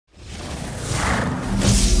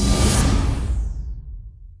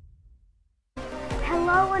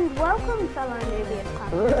welcome fellow Nubia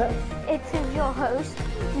Craft. It is your host,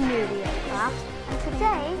 Nubia Craft, and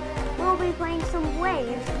today we'll be playing some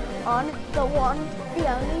waves on the one, the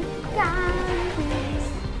only Gandhi.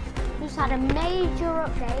 Who's had a major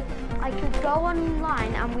update. I could go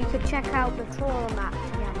online and we could check out the Trawler map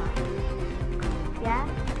together. Yeah?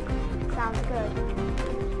 Sounds good.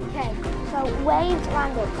 Okay, so waves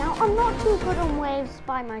landed. Now I'm not too good on waves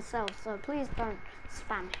by myself, so please don't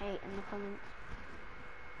spam hate in the comments.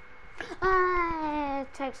 It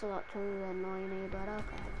takes a lot to annoy me, but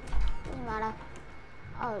okay. Doesn't matter.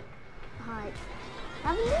 Oh, hi.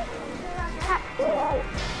 Haven't you?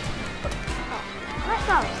 Let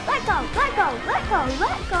go, let go, let go, let go,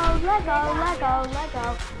 let go, let go, let go, let go,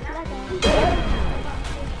 let go.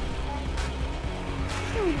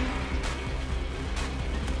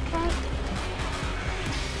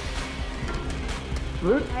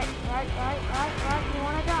 Right. You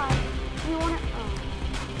wanna die? You wanna?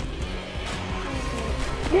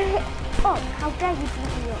 Oh, how dare you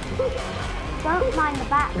beat me up? Don't mind the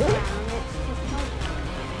background. It's just no.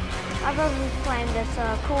 I've always playing this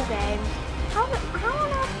cool game. How on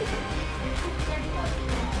earth did you...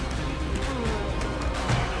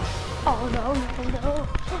 Oh no.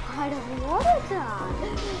 I don't want to die.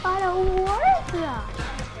 I don't want to die.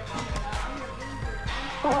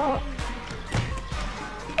 Oh.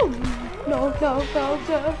 No.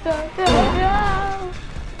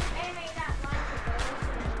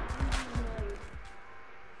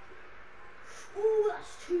 Ooh,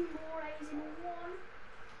 that's 2 more A's in 1.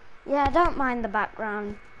 Yeah, don't mind the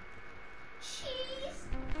background. Jeez,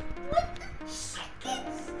 with the second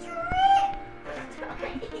strip.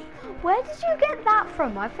 Where did you get that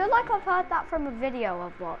from? I feel like I've heard that from a video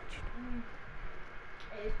I've watched.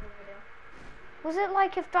 It is from a video. Was it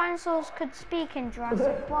like if dinosaurs could speak in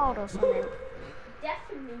Jurassic World or something?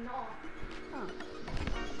 Definitely not. Oh.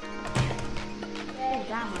 Oh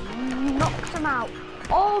damn, I knocked him out.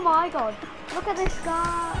 Oh my god. Look at this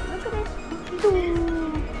guy. Look at this.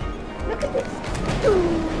 Look at this.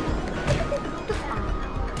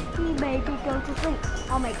 He made me go to sleep.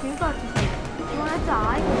 I'll make you go to sleep. You wanna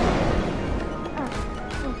die?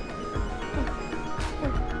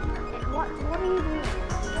 What are you doing?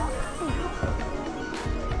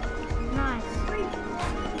 Nice.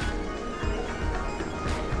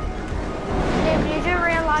 Did you do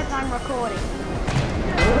realize I'm recording?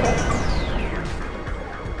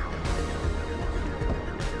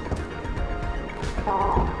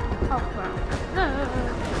 Oh crap.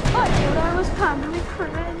 I thought I was family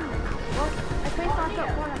friend. Well, at least I got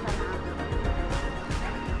one of them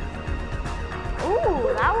out. Ooh,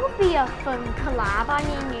 that would be a fun collab. I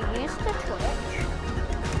mean, you're used to Twitch.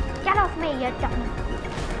 Get off me, you dumb.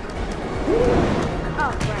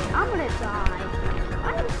 Oh great, I'm gonna die.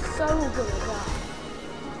 I'm so gonna die.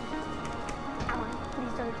 Alan,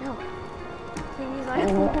 please don't kill me. Please, I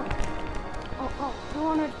don't want. Oh, you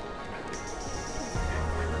wanna?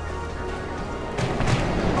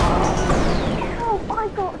 Oh, I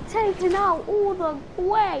got taken out all the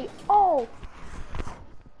way. Oh.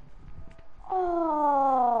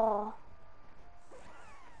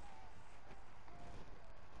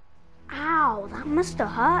 Ow, that must have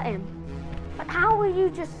hurt him. But how were you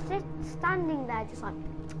just standing there just like,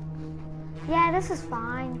 yeah, this is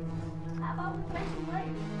fine. How about we play some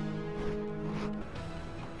waves?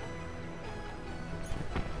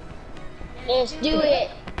 Let's do it.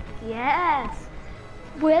 Yes.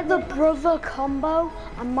 We're the brother combo,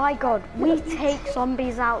 and my god, we take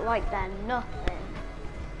zombies out like they're nothing.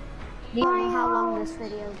 I don't know how long this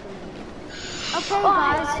video is going to be. Okay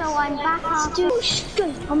guys, so I'm back after...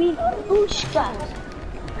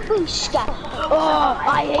 Booshka. Oh,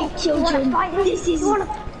 I hate children. This is... You wanna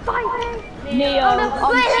fight me? Neo,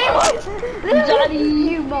 Oh, no. Daddy.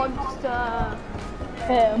 You monster.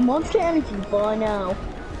 Monster energy by now.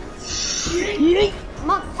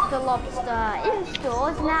 Monster lobster in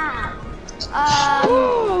stores now.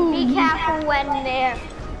 Be careful when they're...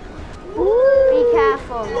 Be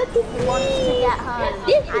careful. He wants to get home.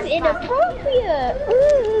 This is inappropriate.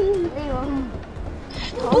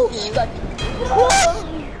 Booshka.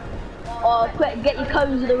 Oh, quick, get your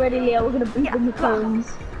cones ready, Leo. We're gonna beat them with cones.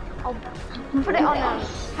 I'll put it on their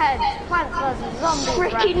head. Plants vs. Zombies.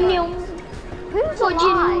 Freaking Leo. Who's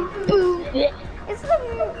alive? Is the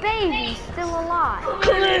baby still alive? Oh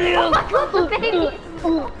my god, the baby!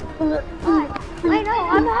 Wait, no,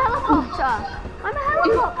 I'm a helicopter! I'm a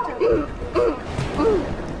helicopter!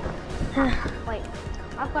 Wait,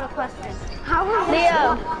 I've got a question. How was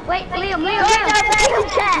Leo! Wait, Liam!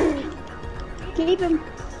 Keep him.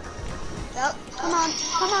 Yep, come on,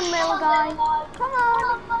 little guy. Come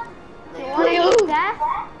on! You want Leo. to be death?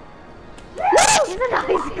 He's a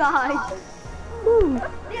nice guy.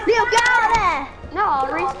 Leo, get out of there! No, I'll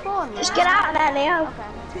respawn. Just get out of there, Leo. Okay.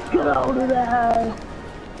 Get out of there.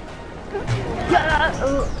 Get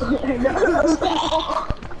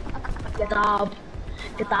out. Get up.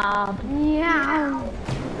 Get up. Yeah.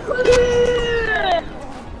 Could have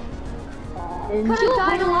Enjoy.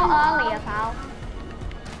 died a lot earlier, pal.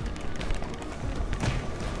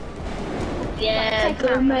 Yeah,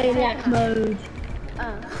 go maniac mode.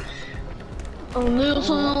 Oh. And this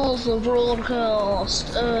is a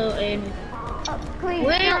broadcast. And Please.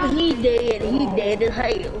 well, he dead as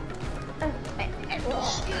hell.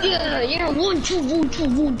 Yeah, 1, 2, 1, 2,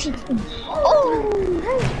 1, 2. Oh!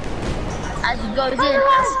 As he goes in. I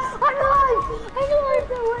know I'm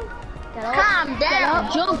going. Get up. Calm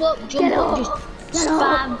down. Jump up. Just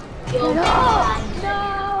spam. Jump.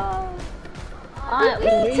 No. Alright, You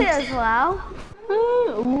eat it as well.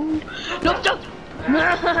 Look.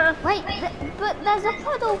 Wait, but there's a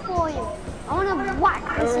puddle for you. I want to whack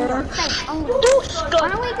this in your face.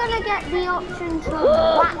 When are we going to get the option to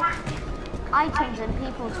whack items in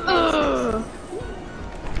people's faces?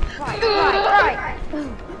 Right.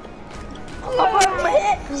 I broke my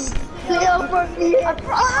hips. Leo broke my hips.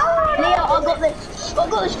 Leo, I got this.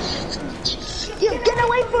 You get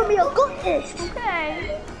away from me. I got this.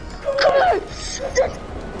 Okay. Come on.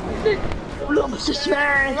 Lobster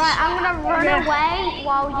smash. Right, I'm going to run away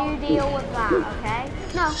while you deal with that, okay?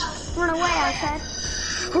 No, run away, I said.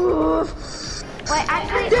 Wait,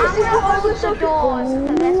 actually, I'm going to hold the doors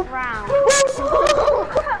for this round.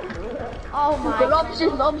 Oh my The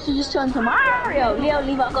lobster just turned to Mario. Leo,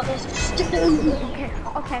 leave. I got this.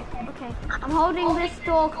 Okay. I'm holding this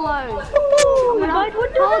door closed. I'm gonna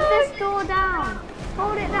hold this door down.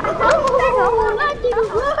 Hold it down. That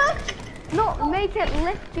didn't work. Not make it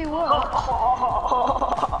lift you up.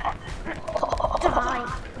 Die.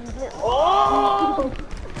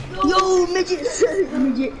 Yo, midget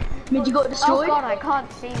got Oh destroyed. god, I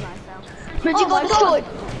can't see myself. Midget got destroyed.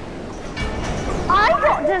 I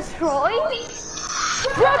got destroyed?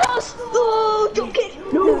 Brothers! Oh, don't kick!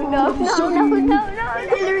 No.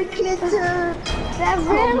 Hillary Clinton! They're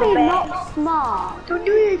really not smart. Don't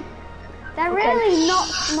do it! They're really not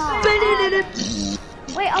smart.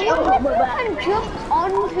 Wait, I wonder if you can jump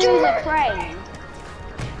onto the train.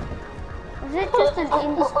 Is it just an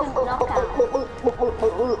instant knockout?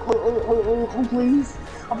 Please,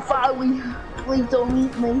 I'm sorry. Please don't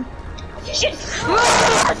eat me. Shit!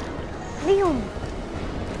 Leon!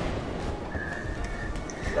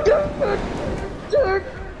 Dirt!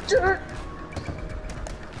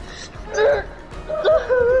 I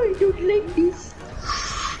don't like this.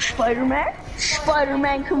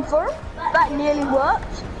 Spider-Man confirmed. That nearly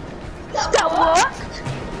worked. That worked.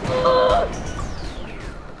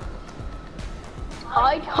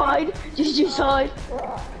 Hide. Just hide.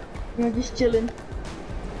 You're just chilling.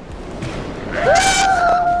 How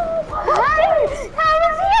is he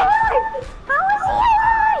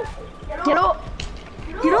alive? Get up.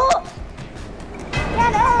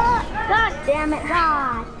 God damn it,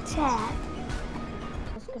 God.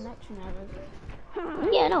 Disconnection errors.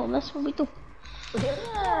 Yeah, no, that's what we do.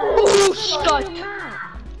 Oh, Scott.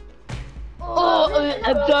 Oh,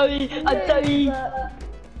 I'm sorry.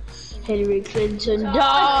 Hillary Clinton, die. I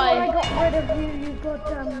got rid of you, you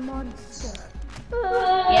goddamn monster.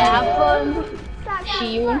 Yeah, have fun.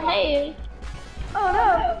 See you in hell. Oh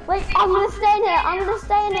no! Wait, I'm gonna stay in here.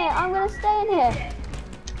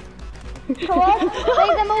 Come on,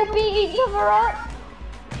 make them all beat each other up.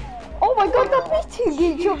 Oh my god, they're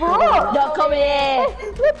beating each other up. No, come here.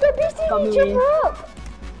 Look, they're beating each other up.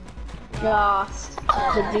 Yeah,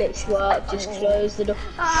 the glitch worked. Just close the door.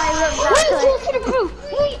 I love that.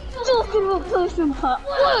 What are you talking about, person part?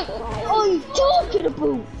 What are you talking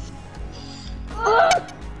about?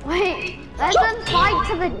 Wait, let them fight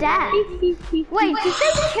to the death. Wait, did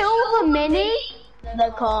they kill the mini? They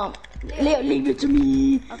can't. Leo, leave it to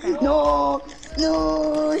me. Okay. No.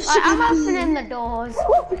 I'm opening the doors.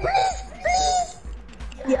 Please.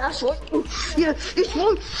 Yeah, that's right. Yeah, this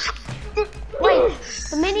one. Wait,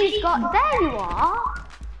 the mini's got. There you are.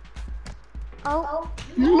 Oh.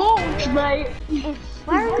 Launch, mate.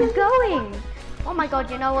 Where are you going? Oh my god,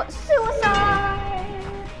 you know what? Suicide!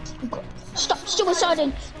 Stop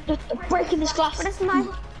suiciding. Breaking this glass. But it's my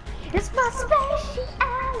speciality.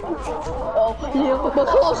 Oh, Leo, my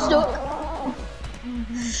claw's stuck.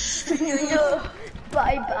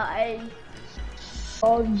 Bye.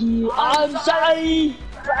 Oh, yeah. I'm sorry.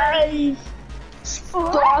 Bye.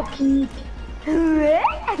 Sparky.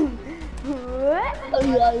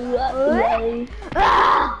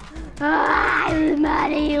 Ah! I'm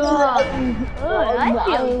mad at you all. I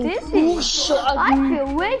feel dizzy. I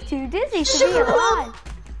feel way too dizzy to be alive.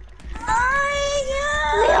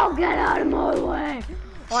 Leo, get out of my way.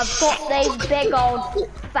 I've got these big old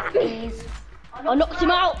fatties. I knocked him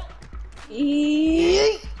out.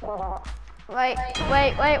 Wait.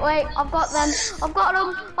 I've got them. I've got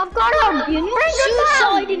them. You're not Bring them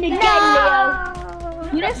suiciding down. again, No.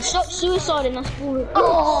 Leo. You have to stop suiciding, that's bullshit.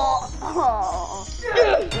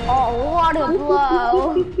 Oh, what a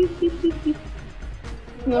blow. You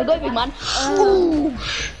wanna go, big man? Ooh.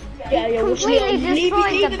 Yeah, Completely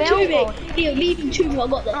destroyed the billboard. Leo, leave him to me, I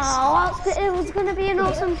got this. Oh, it was going to be an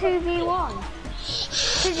awesome 2v1.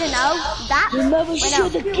 Because you know, that... You never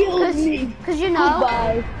should have killed me. Because you know...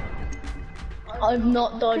 Goodbye. I've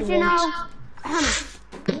not died once.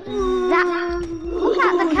 Because you know... look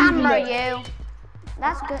at the camera, you.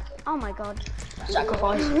 That's good. Oh my god.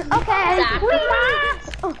 Sacrifice. Okay.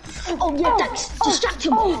 Oh yeah, distract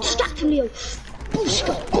him. Distract him, Leo.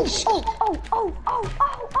 Oh.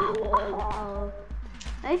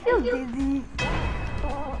 I feel dizzy. I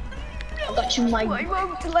got you, my... I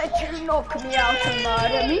won't let you knock me out and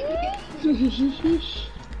murder me.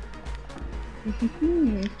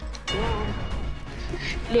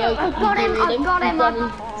 Leo, I've got him.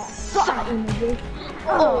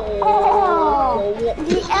 Oh,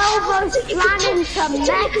 the elbows slam into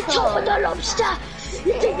metal. the lobster.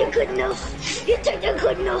 You think you're good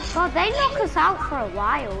enough? God, they knock us out for a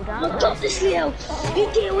while, don't I got this, Leo. You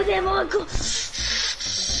deal with him, I got...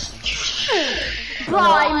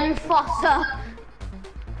 Bye, Mufasa.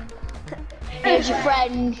 Here's your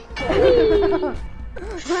friend.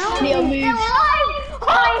 Leo, move.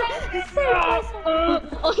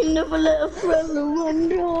 I never let a fella run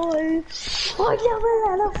dry.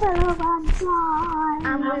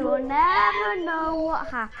 And we will never know what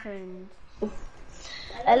happened.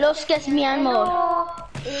 Hello, excuse me, amor.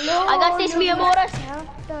 I got this, mi amor.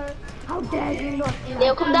 How dare you not?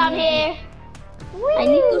 Leo, come down here. I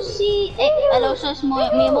need to see. Hello, excuse me,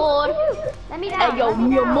 mi amor. Let me down. Hey, yo,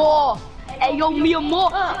 mi amor. Hey, yo, mi amor.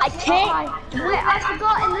 I can't. Wait, I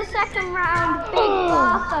forgot in the second round,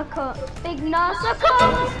 Big Nurse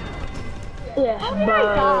comes. Yeah,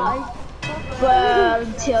 Die.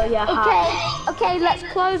 burn till you're hot. Okay, let's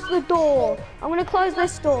close the door. I'm gonna close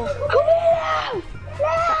this door.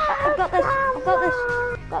 I've got this.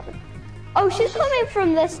 Oh, she's coming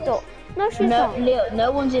from this door. No, she's not. Leo,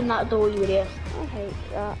 no one's in that door, you idiot.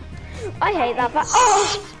 I hate that. But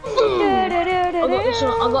oh!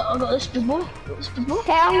 I got this big boy.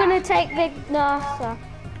 Okay, I'm gonna take Big Nurse.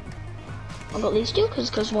 I got these two,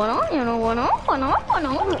 cause why not? You know, why not?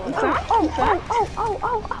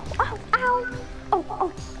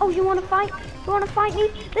 Oh, you wanna fight? Me?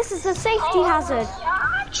 This is a safety hazard.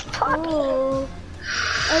 Oh.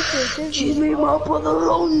 Okay, Give me my brother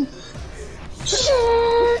alone.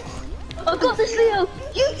 I got this, Leo.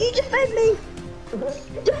 You defend me.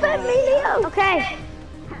 Defend me, Leo. Okay.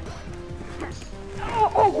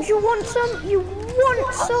 Oh, you want some?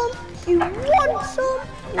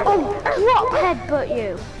 Oh, drop headbutt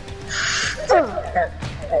you. No!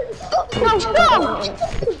 I got punched.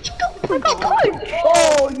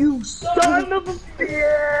 Oh, you son of a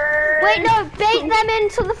bitch. Wait, no, bait them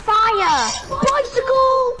into the fire.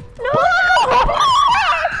 Bicycle. No!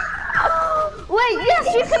 Wait, yes,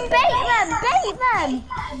 you can bait them.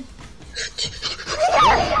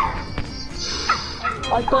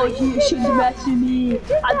 I thought you should mess with me.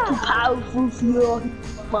 I'm too powerful for your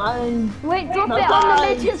mind. Wait, drop Now it die. on the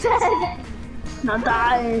midget's head. Now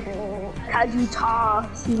die. As you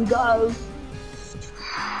toss, here we go.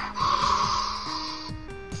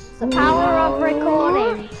 The power of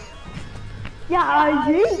recording. Yeah,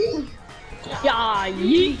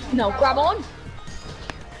 yeet. Now grab on.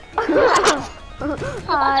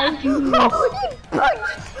 Hi.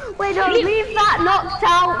 Wait, no, leave that knocked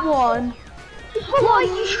out one. Why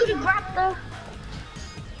you should have grabbed the...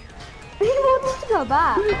 He wants to go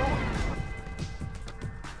back.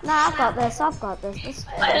 Nah, I've got this. I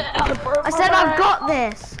said I've got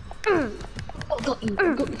this. I got you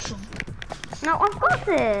son. No, I've got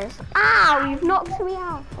this. Ow, you've knocked me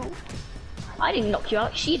out. Oh. I didn't knock you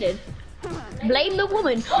out, she did. Blame the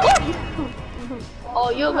woman. Oh,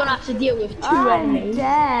 you're gonna have to deal with two enemies.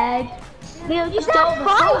 Dead. Leo, just don't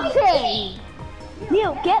fighting.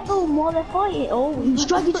 Leo, get them while they're fighting. Oh, he's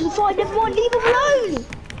dragging to the fight. Never mind, leave him alone.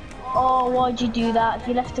 Oh, why'd you do that? If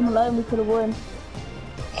you left him alone, we could have won.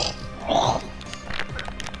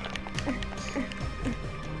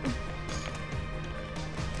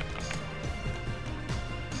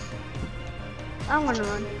 I'm gonna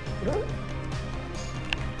run.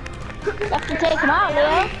 You have to take him out,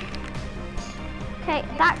 Leo. Okay,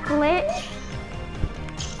 that glitch.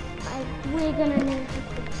 We're gonna need to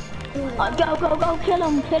do it. Go, kill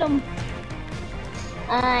him.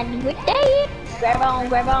 And we're dead.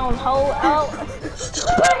 Grab on, hold out.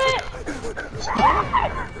 Spin it!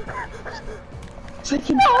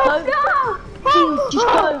 Freaking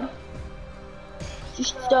go.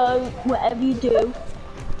 Just go, whatever you do.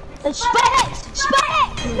 And spin it!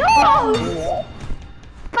 No!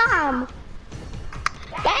 Bam!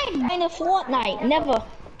 Bang! In a Fortnite, never.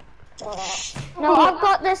 No, I've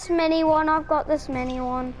got this mini one.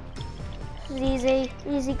 It's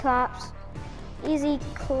easy claps. Easy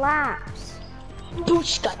claps.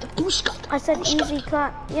 Bushka. I said easy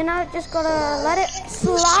clap. You know, just gotta let it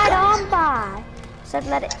slide on by. I said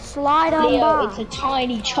let it slide on Leo, by. it's a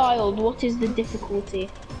tiny child. What is the difficulty?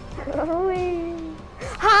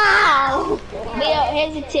 How? Leo,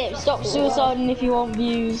 here's a tip. Stop suiciding if you want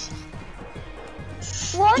views.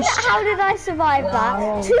 One, how did I survive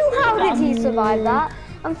that? Two, how did he survive that?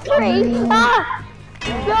 And three,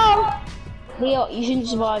 no! Leo, you shouldn't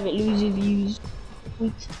survive it, lose your views.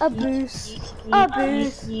 A boost.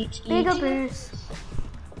 Bigger boost.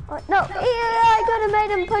 Oh, no, I could have made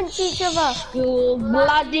them punch each other. You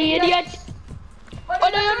bloody idiot!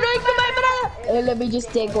 Let me just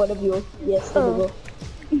take one of you. Yes, there we go.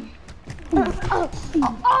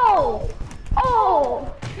 Oh!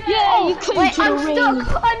 Yeah, you came to the ring.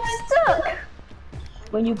 I'm stuck!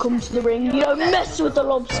 When you come to the ring, you don't mess with the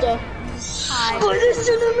lobster. Hi.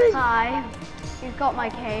 Listen to me. Hi. You've got my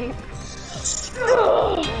cape.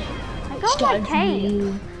 I got my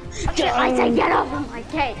cape. I say get off of my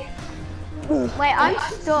cape. Wait, I'm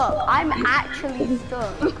stuck. I'm actually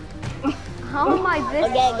stuck. How am I this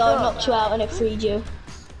Okay, go stuck? knocked you out and it freed you.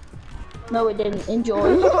 No, it didn't.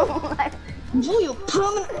 Enjoy. Enjoy your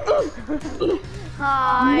permanent.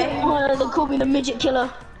 Hi. Oh, they call me the midget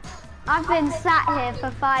killer. I've been sat here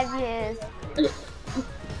for 5 years.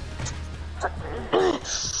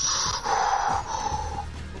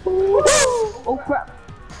 Oh crap.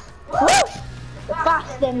 They're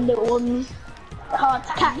fast, them little ones. They're hard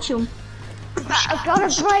to catch them. I've got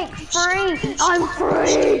to break free. I'm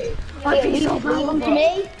free. I feel so Come to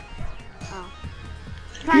me.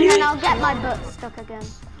 And then I'll get my butt stuck again.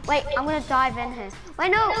 Wait, I'm gonna dive in here. Wait,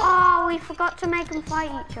 no. Oh, we forgot to make them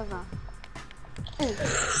fight each other.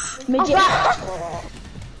 Midget.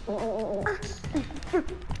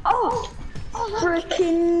 Oh,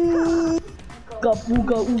 Freaking.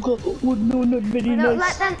 Ooga. Oh, no, not very no,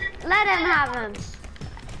 nice. let them have them.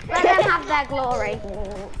 Let them have their glory.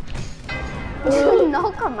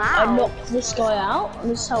 Knock them out. I knocked this guy out.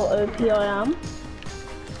 This is how OP I am.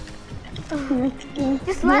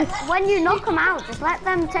 Just when you knock them out, just let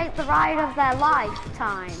them take the ride of their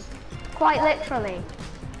lifetime. Quite literally.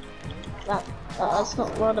 That's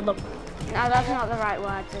not one of them. No, that's not the right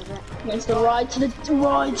words, is it? It's the ride to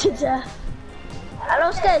death. And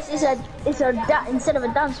upstairs it's a instead of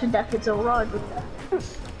a dance with death, it's a ride with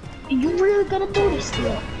death. Are you really gonna do this to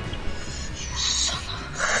me?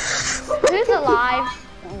 Who's alive?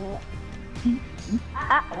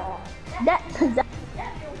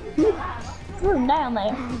 Threw him down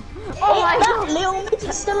there. Oh my God. That little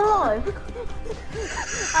midget's still alive.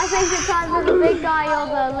 I think it's either the big guy or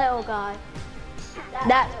the little guy.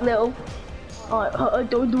 That's little. I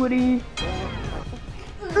don't do any.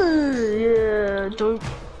 Yeah, don't.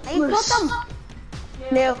 You got them.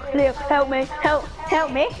 Leo, help me,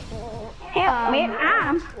 help me.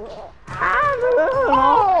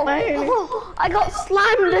 Oh, I got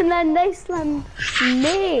slammed and then they slammed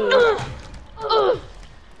me.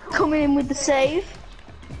 Coming in with the save.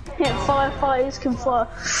 Yeah, firefighters can fire.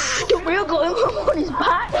 The real got him on his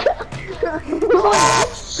back.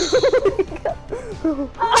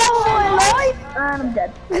 Oh, I'm alive! And I'm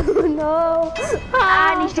dead. No.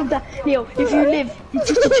 And he's still dead. Leo, if you live, it's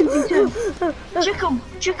just a 2v2.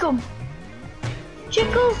 Chick him.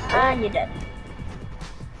 And you're dead.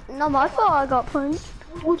 Not my fault I got punched.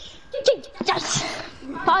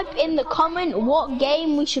 Type in the comment what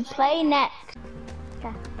game we should play next.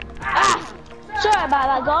 Okay. Sorry about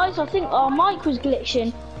that, guys. I think our mic was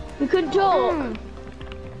glitching. We couldn't talk.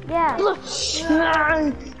 Yeah. You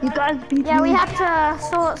guys. Yeah, we had to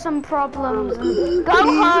sort some problems. And go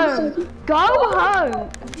home. Go home.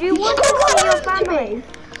 Do you want to see your family?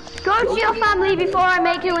 Go to your family before I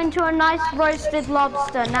make you into a nice roasted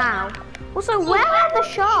lobster now. Also, where are the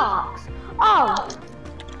sharks? Oh.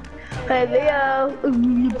 Hey Leo,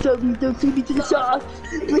 don't take me to the sharks.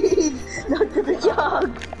 Please, not to the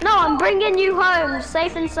sharks. No, I'm bringing you home,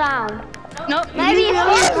 safe and sound. Nope. Maybe a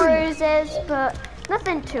few bruises, but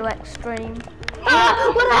nothing too extreme.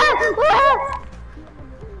 Ah, what the hell?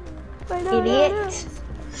 Wait, idiot.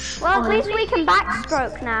 Well, at least we can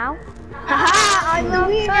backstroke now. Haha, I'm the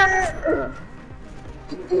winner.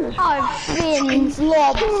 I've been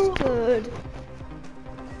lobstered.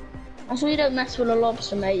 That's why you don't mess with a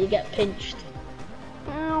lobster, mate. You get pinched.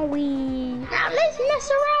 Owie. Now let's mess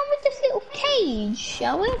around with this little cage,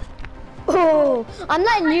 shall we? Oh, I'm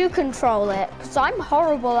letting you control it, because I'm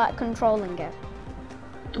horrible at controlling it.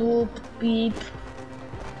 Boop, beep.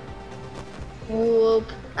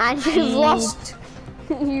 Whoop. And you've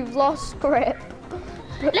lost grip.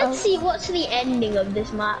 Let's see what's the ending of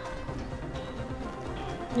this map.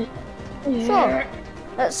 Sure.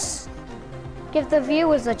 Let's give the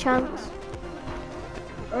viewers a chance.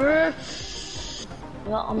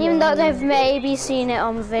 Even though they've maybe seen it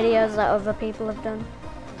on videos that other people have done.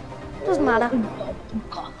 Doesn't matter.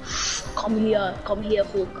 Come here,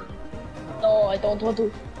 Hook. No, I don't want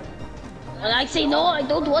to. And I say no, I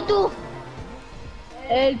don't want to.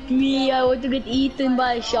 Help me, I want to get eaten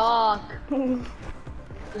by a shark.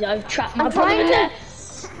 I've trapped my trying to...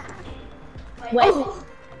 Wait. Oh.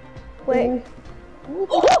 Wait.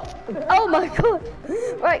 Oh my god.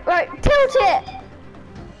 Right, tilt it.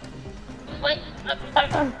 Wait.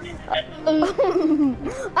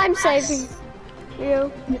 I'm saving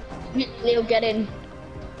you. Leo, get in.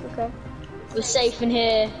 Okay. We're safe in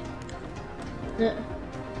here.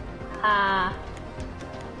 Ah.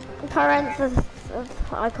 Parentheses.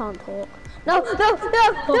 I can't talk. No!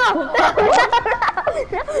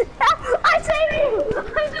 I saved you!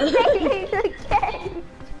 I'm saving the cage!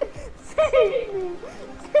 Save me!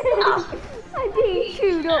 I'm being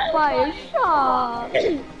chewed up by a shark!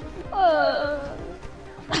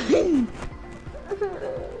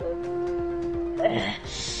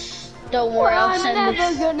 Don't worry, I'll I'm send never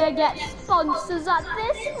this. gonna get sponsors at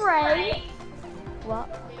this rate! What?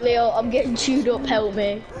 Leo, I'm getting chewed up, help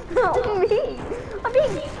me. Not me! I'm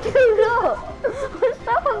being chewed up!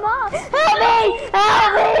 So am I!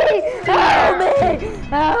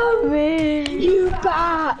 Help me!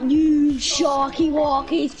 You sharky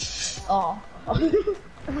walkies. Oh.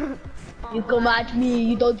 You come at me,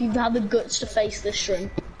 you don't even have the guts to face the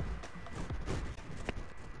shrimp.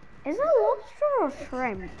 Is it a lobster or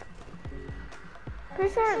shrimp?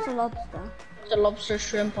 Pretty sure it's a lobster. It's a lobster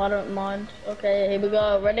shrimp, I don't mind. Okay, here we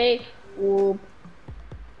go, ready? Whoop.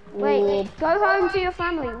 Wait, go home to your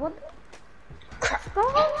family. What? Go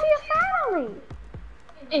home to your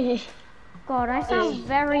family! God, I sound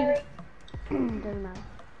very... Doesn't matter.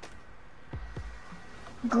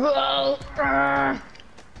 Grow.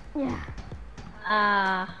 Yeah.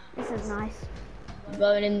 Ah. This is nice.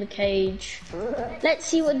 Going in the cage. Let's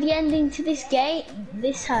see what the ending to this game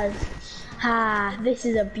this has. Ah, this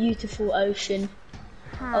is a beautiful ocean.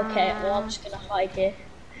 Okay, well I'm just gonna hide here.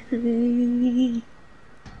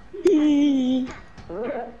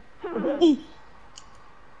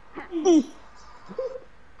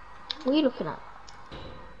 What are you looking at?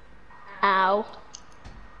 Ow.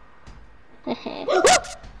 Yo,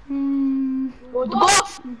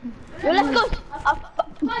 let's go!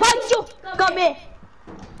 Pancho! Come here!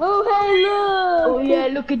 Oh, hey, look! Oh yeah,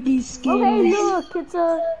 look at these skins. Oh, hey, look! It's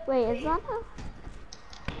a... Wait, is that a...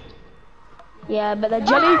 Yeah, but they're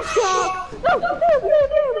jellyfish.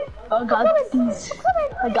 I got these.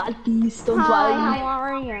 I got these. Don't Hi, worry. how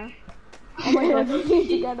are you? Oh my god, you need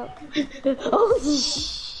to get up. Oh,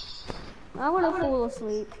 I want to fall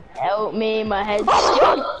asleep. help me, my head's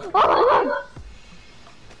Oh my god!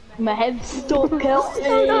 my head's stuck. Help me.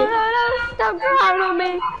 No! Don't drown on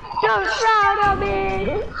me! Don't drown on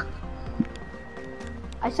me!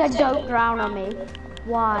 I said don't drown on me.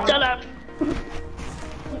 Why? Shut up.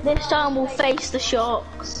 This time we'll face the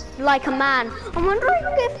sharks. Like a man. I'm wondering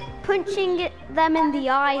if punching them in the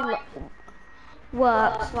eye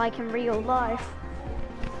works like in real life.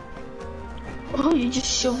 Oh, you just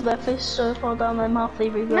shove their fist so far down their mouth they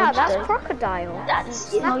regurgitate. No, that's crocodile.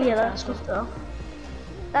 That's oh yeah, that's crocodile.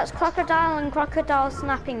 That's crocodile and crocodile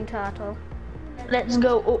snapping turtle. Let's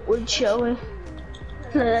go upward, shall we?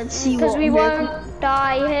 Let's see what. Because we won't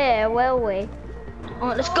die here, will we?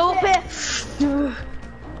 Alright, let's go up here.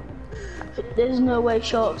 There's no way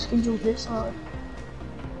sharks can jump this high.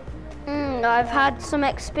 I've had some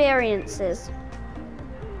experiences.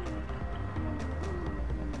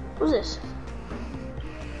 What's this?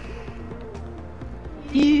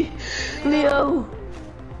 Leo,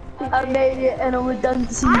 I made it and I'm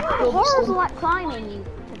dancing. I'm horrible at climbing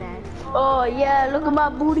today. Oh yeah, look at my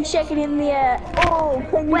booty shaking in the air. Oh,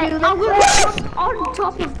 can you Wait, do I'm that? gonna jump on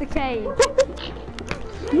top of the cage.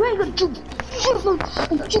 You ain't gonna jump.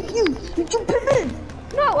 I'm jump you. You jumping in.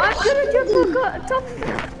 No, I'm gonna jump on top of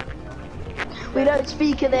the We don't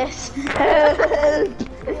speak of this. Help!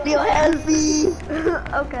 Leo, help me!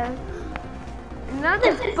 Okay. Now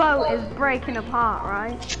this boat is breaking apart,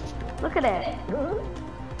 right? Look at it.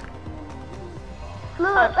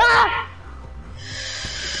 Look. Ah!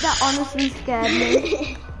 That honestly scared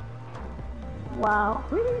me. Wow.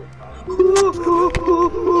 Help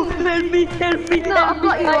me, help me. No, I've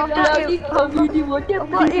got you, I've got you. I've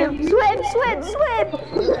got you. Swim, swim, swim.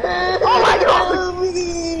 Oh my god.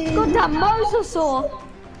 God damn mosasaur.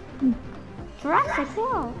 Jurassic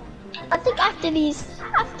World. I think after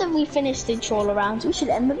we finish the troll rounds, we should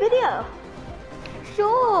end the video.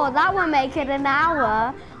 Sure, that will make it an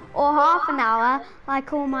hour or half an hour,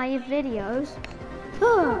 like all my videos.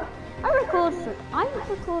 I record for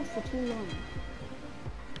too long.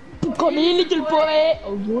 Got me, little boy.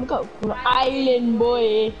 Oh, you wanna go? Island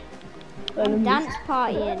boy. I'm dance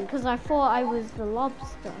partying because I thought I was the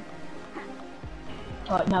lobster.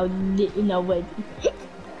 Right now, wait.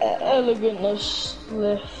 Elegantness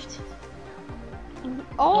lift.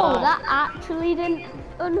 Oh, that actually didn't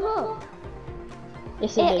unhook.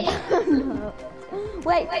 Yes, it did.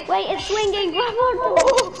 Wait, it's swinging. Grab on.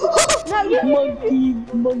 No,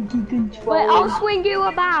 Monkey control. Wait, I'll swing you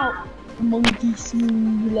about. Monkey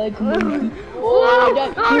swing like a monkey.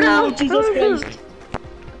 Oh no! Jesus Christ.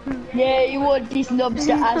 Yeah, you want this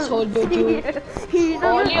lobster asshole, don't you? He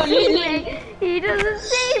doesn't see me. He doesn't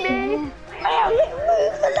see me. Move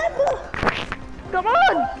the lever. Come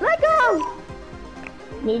on, let go.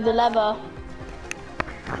 Move the lever.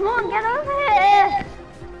 Come on, get over here.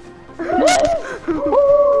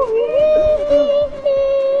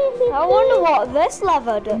 I wonder what this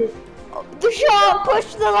lever does. The shark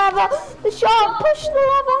pushed the lever. The shark pushed the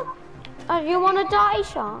lever. You want to die,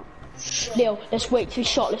 shark? Leo, let's wait till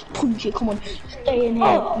shot. Let's punch it. Come on, stay in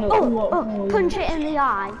here. Punch it in the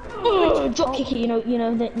eye. Drop kick it. You know.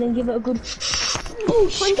 Then give it a good.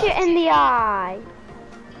 Punch it in the eye.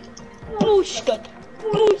 Bushcut.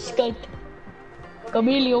 Come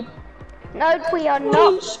here, Leo. No, we are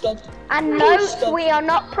not. And no, we are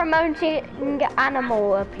not promoting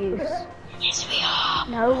animal abuse. Yes, we are.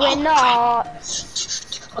 No, we're not.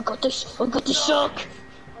 I got the shark.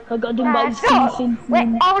 I got the mouse. Wait,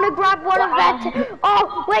 I want to grab one of their.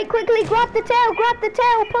 Oh, wait! Quickly, grab the tail.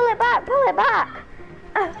 Pull it back.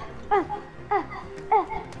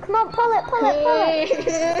 Come on, pull it.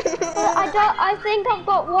 I think I've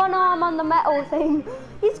got one arm on the metal thing.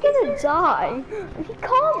 He's gonna die. He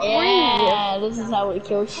can't breathe. Yeah, this is how we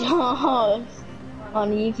kill sharks.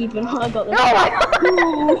 Honey, you keep an eye. I got this. Oh my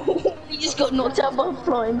god! You just got knocked out by a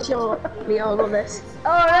flying shark. Leo, I got this.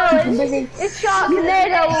 Oh no, it's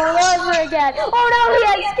Sharknado all over again. Oh no, he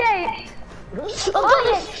escaped. Oh,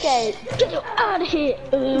 he escaped. Get out of here.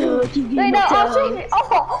 Wait, no, I'll see.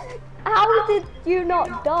 Oh, how did you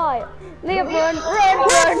not die? Liam, run.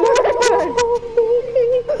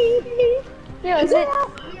 Leo, is it?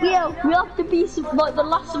 Leo, we have to be like the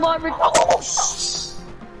last survivor.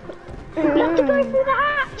 We have to go through the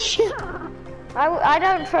hatch. I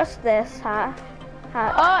don't trust this hatch.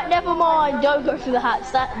 Oh, never mind. Don't go through the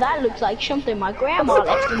hatch. That looks like something my grandma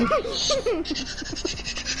left me.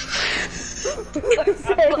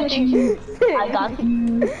 I got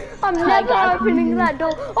you. I'm never opening that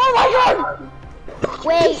door. Oh my god!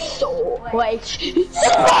 Wait. Wait.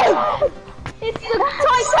 It's the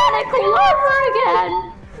Titanic all over again.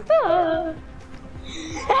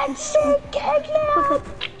 That's so good now.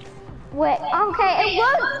 Wait, okay, it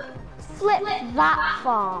won't flip that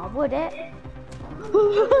far, would it? I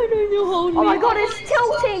don't know how. Oh my god, it's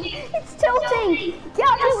tilting! It's tilting! Get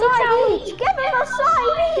on the side each! Get on the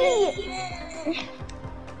side each!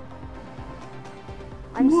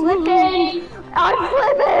 I'm slipping! I'm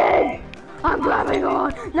flipping! I'm grabbing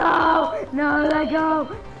on! No! Let go!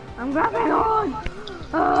 I'm grabbing on!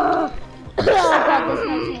 Oh god, this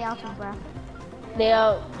makes me out of breath.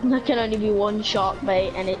 There can only be one shark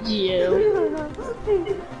bait, and it's you.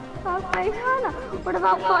 What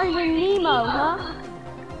about finding Nemo, huh?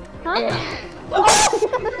 Yeah.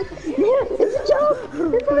 It's a joke!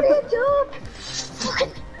 It's only a joke!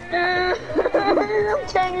 I'm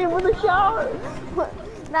tangling with a shark!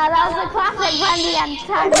 Now that was a classic when the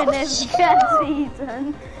antagonist gets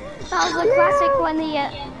eaten. That was a classic when the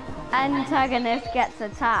antagonist gets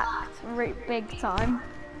attacked. Big time.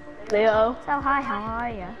 Leo. So hi, how are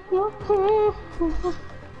you?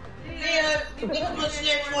 Leo, the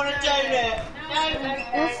footsteps want to do that.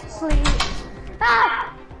 Yes, please.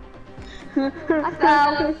 Ah! I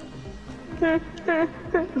fell.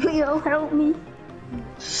 Leo, help me.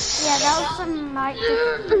 Yeah, that was some mic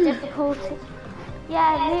difficulty.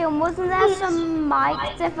 Yeah, Liam, wasn't there some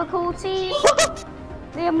mic difficulties?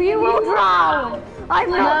 Liam, you will drown. I'm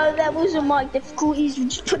not. No, that wasn't my difficulties. We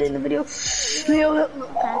just put it in the video. Okay.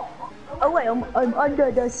 Oh wait, I'm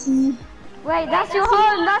under the sea. Wait, that's your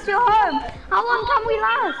home. That's your home. How long can we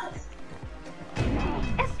last?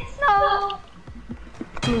 No.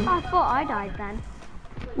 I thought I died then.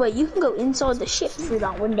 Wait, you can go inside the ship through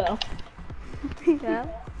that window. Yeah.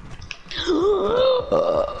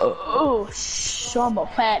 Oh, I'm a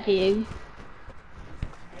fat pig.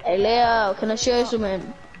 Hey Leo, can I show you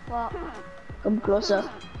something? What? Come closer.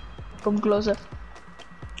 Come closer.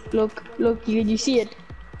 Look, can you see it?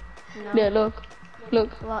 No. There, look.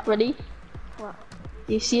 What? Ready? What?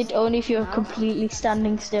 You see it only if you're completely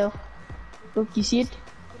standing still. Look, you see it?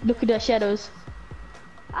 Look at the shadows.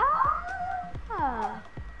 Ah.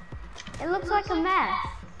 It looks like a mess.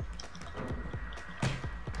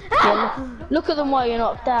 Yeah, look at them while you're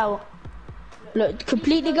knocked out. Look,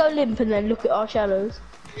 completely go limp and then look at our shadows.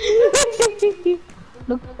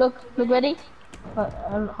 look, ready?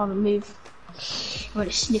 Hold on, move. I'm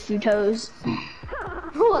gonna sniff your toes.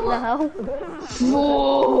 What the hell?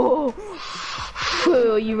 Whoa!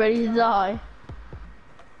 Are you ready to die?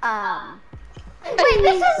 Wait,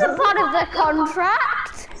 this isn't part of the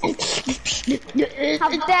contract. How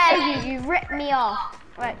dare you? You ripped me off.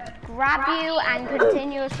 Right, grab you and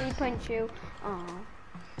continuously punch you. Oh.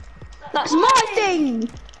 That's my thing!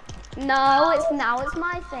 No, it's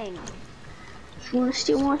my thing. You wanna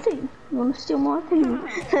steal my thing? Then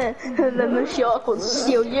the shark will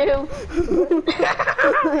steal you.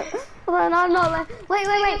 Well, then I'm not wait.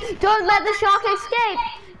 Don't let the shark escape.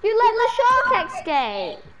 You let the shark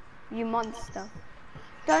escape. You monster.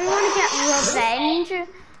 Don't you want to get revenge?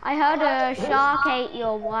 I heard a shark ate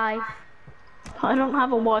your wife. I don't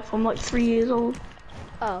have a wife, I'm like 3 years old.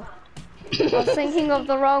 Oh. I was thinking of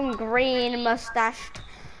the wrong green mustached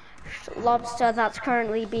lobster that's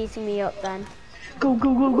currently beating me up then. Go.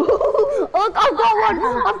 Oh, I've got one!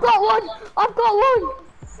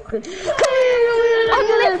 I'm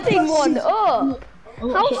lifting one up!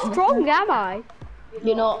 How strong am I?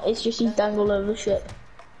 You know, it's just you dangle over the ship.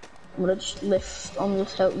 I'm gonna just lift, I'm gonna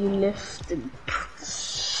just help you lift and...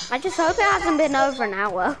 I just hope it hasn't been over an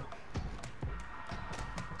hour.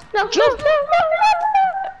 No. Grab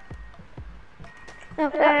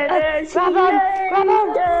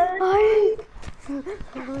on.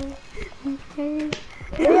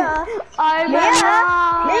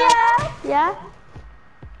 Yeah. Yeah?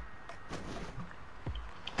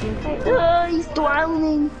 He's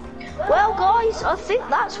drowning. Well guys, I think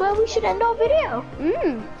that's where we should end our video.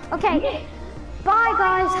 Okay. Bye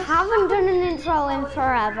guys, haven't done an intro in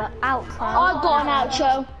forever. Outro. I've got an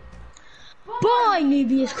outro. Bye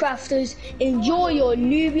Nubius Crafters, enjoy your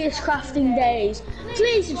Nubius crafting days.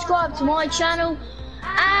 Please subscribe to my channel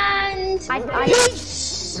and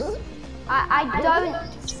peace. I don't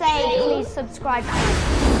say please subscribe to my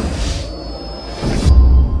channel.